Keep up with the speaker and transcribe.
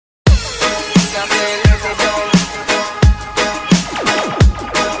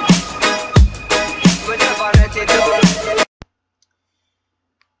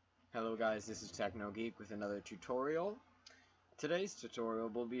Hello guys, this is Techno Geek with another tutorial. Today's tutorial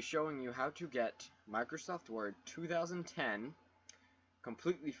will be showing you how to get Microsoft Word 2010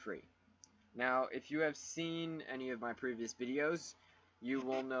 completely free. Now, if you have seen any of my previous videos, you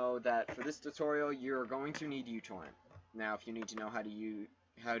will know that for this tutorial you're going to need uTorrent. Now, if you need to know how to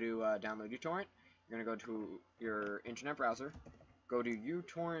download uTorrent, you're going to go to your internet browser, go to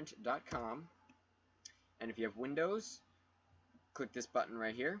uTorrent.com, and if you have Windows, click this button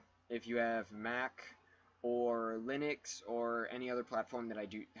right here. If you have Mac or Linux or any other platform that I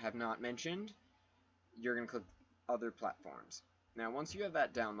have not mentioned, you're going to click other platforms. Now, once you have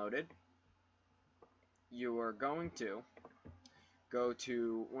that downloaded, you are going to go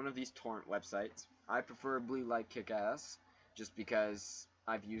to one of these torrent websites. I preferably like Kick-Ass just because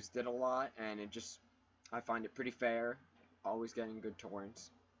I've used it a lot and I find it pretty fair, always getting good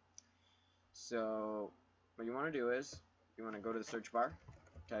torrents. So what you want to do is you want to go to the search bar,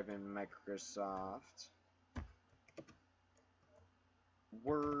 type in Microsoft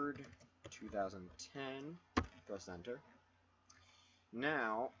Word 2010, press enter.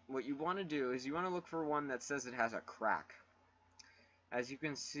 Now, what you want to do is you want to look for one that says it has a crack. As you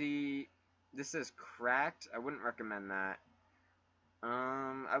can see, this says cracked. I wouldn't recommend that.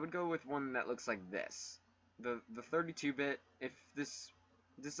 I would go with one that looks like this. The 32-bit, if this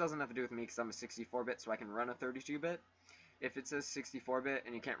doesn't have to do with me because I'm a 64-bit, so I can run a 32-bit. If it says 64-bit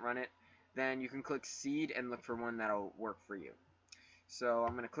and you can't run it, then you can click seed and look for one that'll work for you. So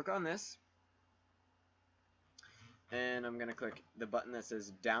I'm going to click on this, and I'm going to click the button that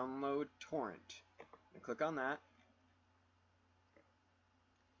says download torrent. Click on that.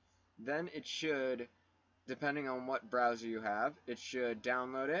 Then it should, depending on what browser you have, it should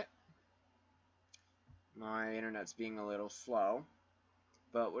download it. My internet's being a little slow,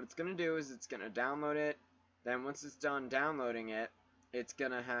 but what it's going to do is it's going to download it. Then once it's done downloading it, it's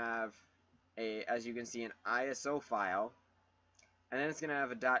going to have as you can see, an ISO file, and then it's going to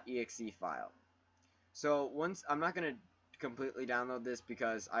have a .exe file. So I'm not going to completely download this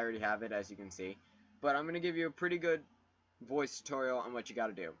because I already have it, as you can see, but I'm going to give you a pretty good voice tutorial on what you got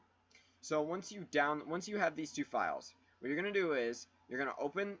to do. So once you have these two files, what you're going to do is you're going to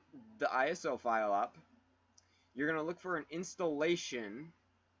open the ISO file up. You're going to look for an installation.exe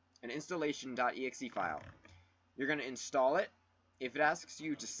file. You're going to install it. If it asks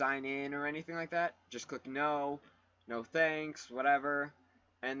you to sign in or anything like that, just click no thanks, whatever,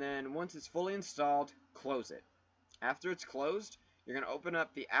 and then once it's fully installed, close it. After it's closed, you're going to open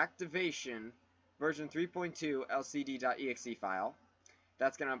up the activation version 3.2 lcd.exe file.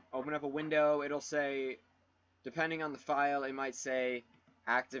 That's going to open up a window. It'll say, depending on the file, it might say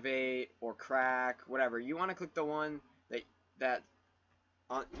activate or crack, whatever. You want to click the one that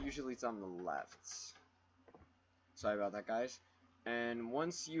usually it's on the left. Sorry about that, guys. And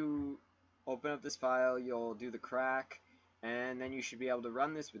once you open up this file, you'll do the crack, and then you should be able to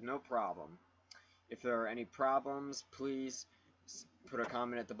run this with no problem. If there are any problems, please put a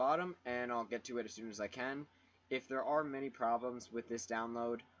comment at the bottom, and I'll get to it as soon as I can. If there are many problems with this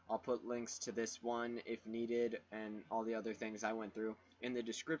download, I'll put links to this one if needed, and all the other things I went through in the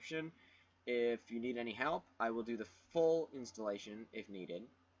description. If you need any help, I will do the full installation if needed.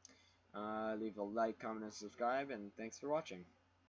 Leave a like, comment, and subscribe, and thanks for watching.